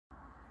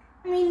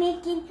We're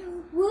making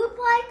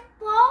rhubarb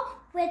ball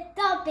with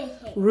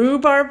strawberries.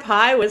 Rhubarb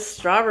pie with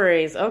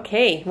strawberries.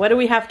 Okay, what do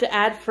we have to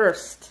add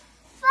first?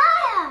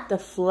 Fire! The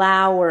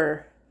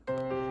flour.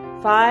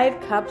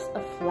 5 cups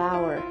of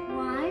flour.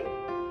 1.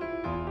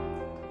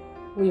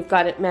 We've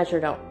got it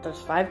measured out.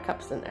 There's 5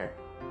 cups in there.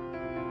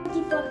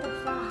 You got the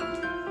fire.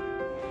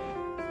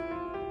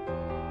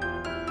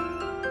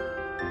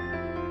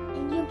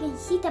 And you can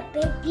see the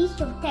big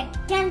piece of that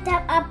jumped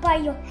up by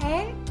your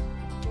hand.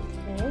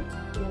 Okay,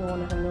 you don't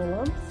want to have no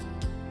lumps?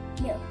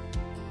 No.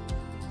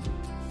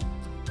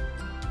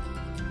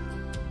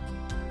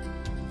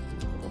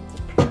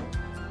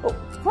 Oh,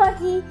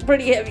 Fuzzy.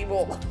 pretty heavy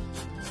bowl.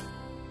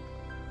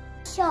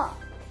 Salt.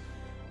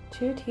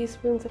 2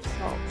 teaspoons of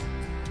salt.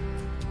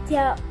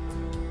 So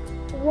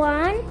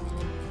 1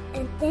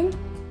 and then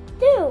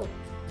 2.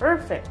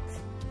 Perfect.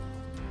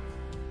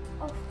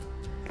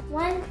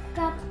 1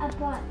 cup of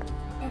butter.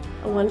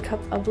 1 cup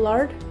of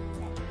lard.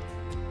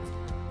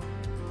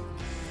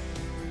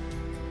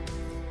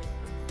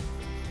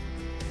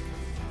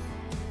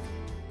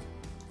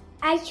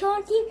 I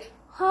showed you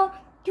how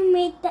to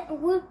make the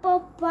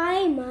rhubarb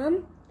pie,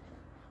 Mom.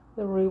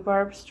 The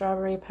rhubarb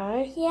strawberry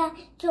pie. Yeah,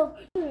 so.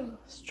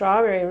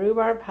 Strawberry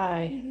rhubarb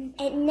pie.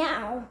 And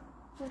now,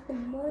 for the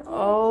more.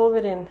 All of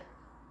it in.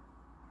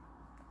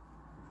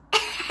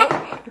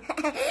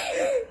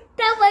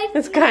 That was.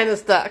 It's kind of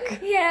stuck.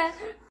 Yeah.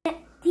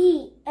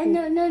 Tea.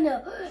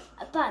 No.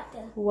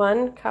 Butter.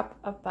 1 cup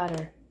of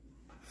butter.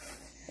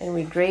 And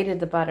we grated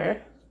the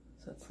butter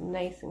so it's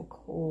nice and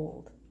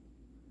cold.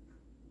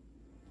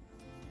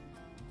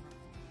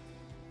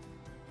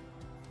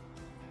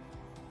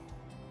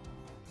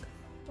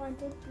 One, 2,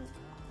 3.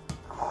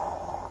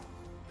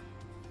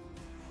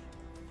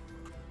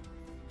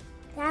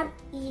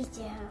 That's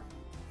easier.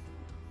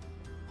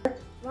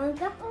 1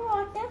 cup of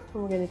water.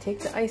 And we're going to take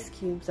the ice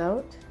cubes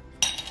out.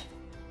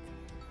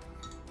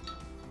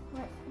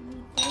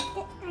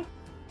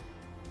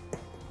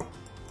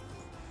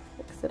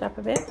 Mix it up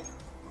a bit.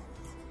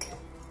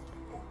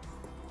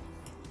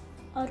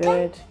 Okay.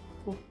 Good.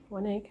 Ooh,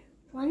 1 egg.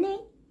 1 egg.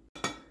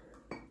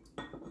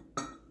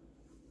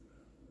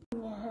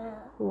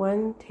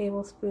 1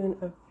 tablespoon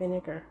of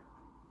vinegar.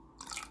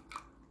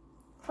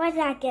 Why did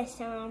I get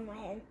some on my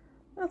head?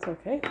 That's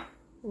okay.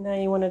 Now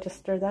you want to just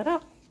stir that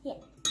up. Yeah.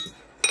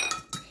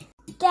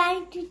 Can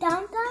I do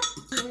down that?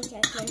 1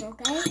 second,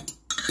 okay?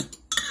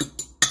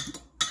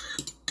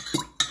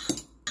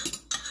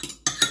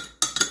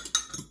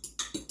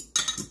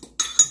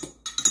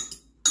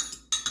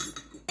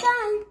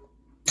 Done.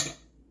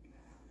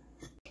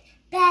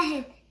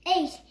 7,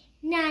 8,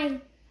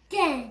 9,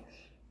 10.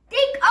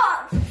 Take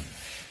off.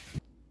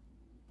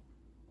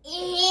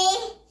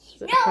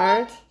 Is it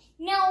hard?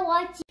 No,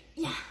 what?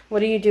 Yeah.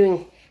 What are you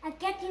doing? I'm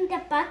getting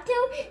the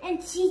butter and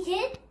cheese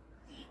it.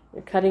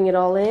 You're cutting it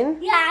all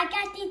in? Yeah, I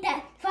got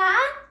the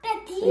flour,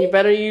 the tea. You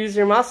better use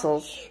your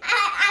muscles.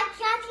 I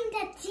got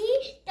the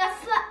tea, the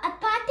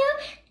butter,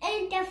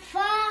 and the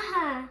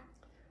flour.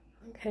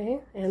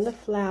 Okay, and the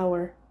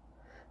flour.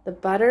 The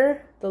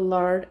butter, the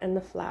lard, and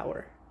the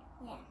flour.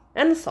 Yeah.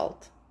 And the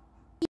salt.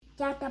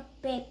 Got the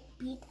big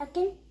beat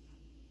again.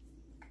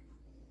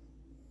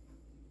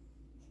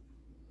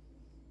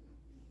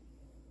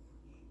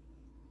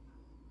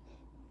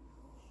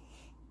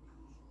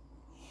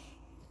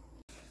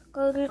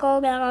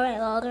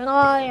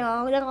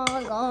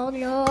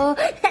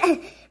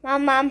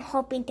 Mom, I'm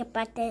hoping the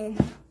button.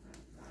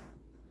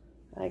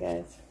 Hi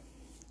guys.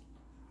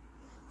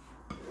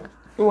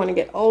 We want to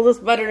get all this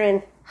butter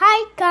in.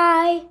 Hi,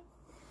 guy.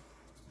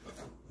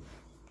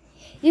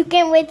 You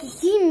can't wait to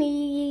see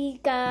me,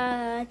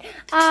 guys.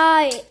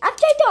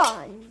 Upside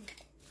down.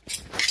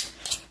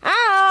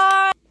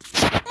 Hi.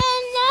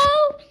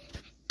 Hello.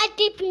 I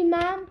did be,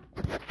 Mom.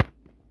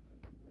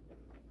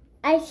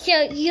 I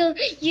showed you.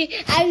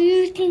 I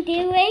using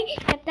the way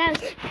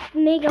that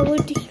make a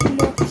really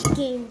small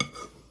skin.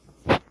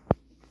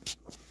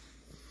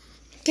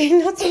 Dang,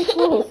 that's so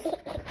cool.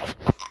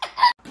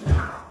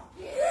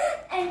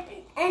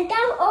 And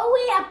that's all the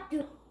way up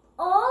to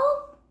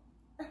O,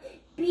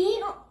 B,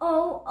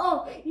 O,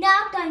 O.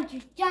 Now I'm going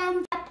to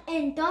jump up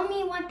and tell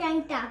me what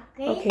I'm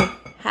talking. Okay,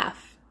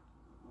 half.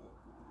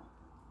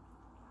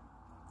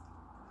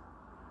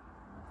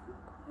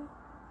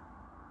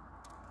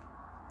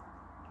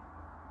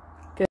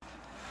 Good.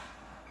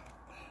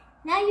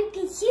 Now you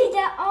can see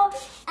that all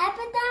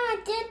every time I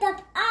did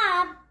that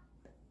up,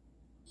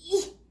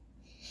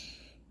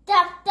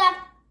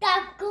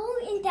 that go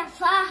in the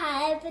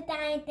fire every time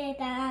I did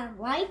that,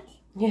 right?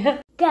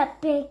 Yeah.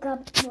 That big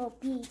up more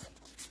piece.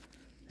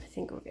 I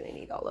think we're going to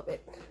need all of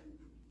it.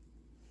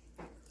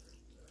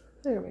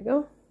 There we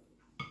go.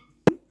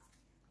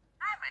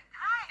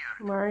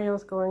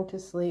 Mario's going to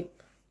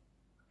sleep.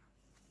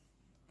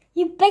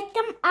 You pick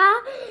them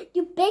up,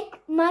 you pick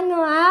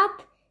Mano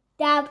up,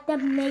 that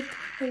make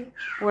him.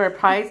 Where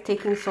pie's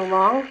taking so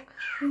long,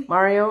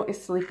 Mario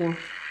is sleeping.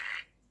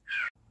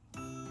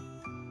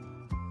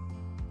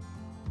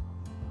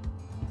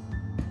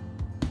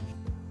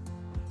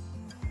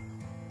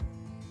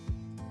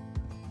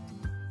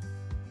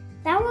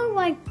 That one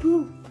like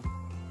poop.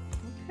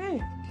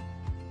 Okay.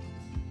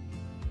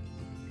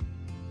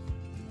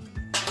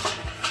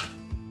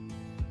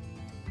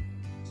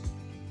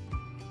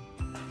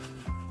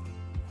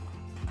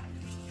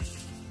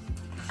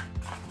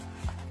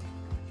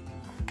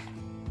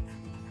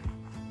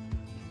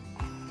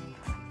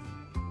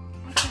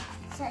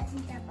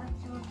 Setting that up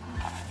so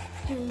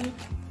okay.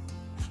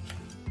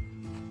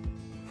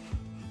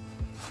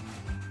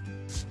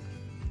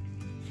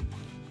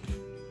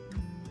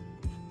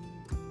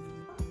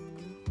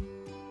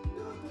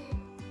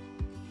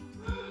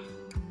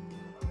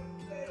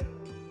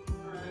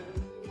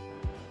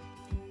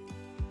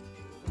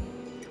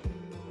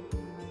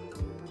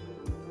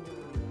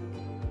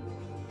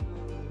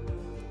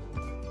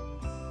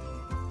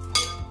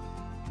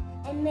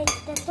 And make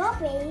the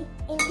strawberry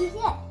into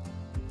it.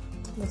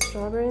 The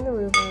strawberry and the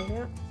rhubarb,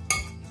 yeah.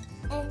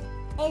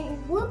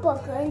 And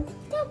rhubarb and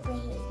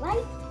strawberry,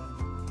 right?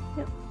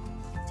 Yep.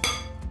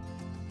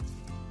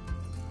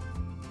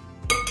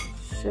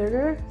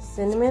 Sugar,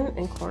 cinnamon,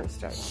 and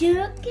cornstarch.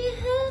 Sugar,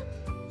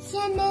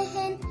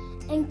 cinnamon,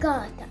 and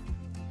garlic.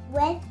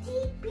 Ready,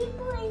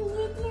 people,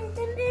 ingredients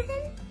in this?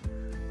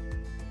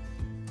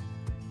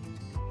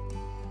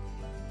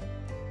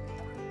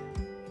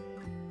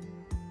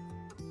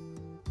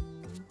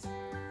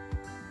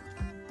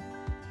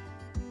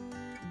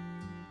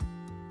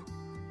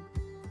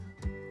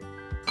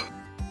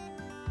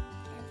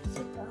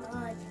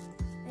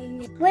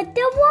 With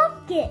the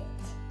rocket.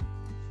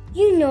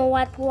 You know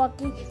what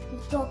rocket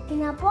is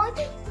talking about.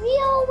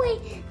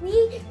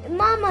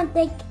 Mama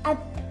think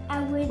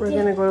We're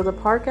gonna go to the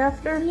park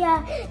after?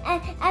 Yeah,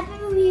 and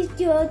after we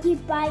do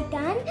by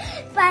done,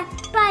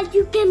 but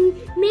you can,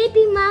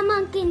 maybe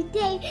Mama can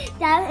take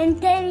that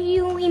and tell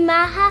you in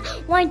my house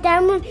one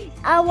time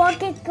our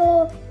rocket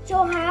go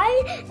so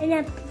high and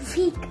I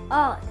peek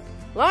out.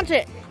 Launch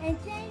it! And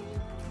then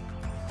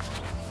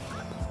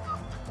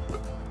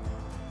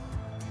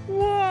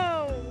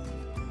Whoa!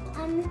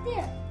 I'm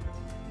there.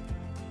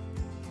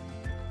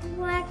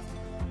 What?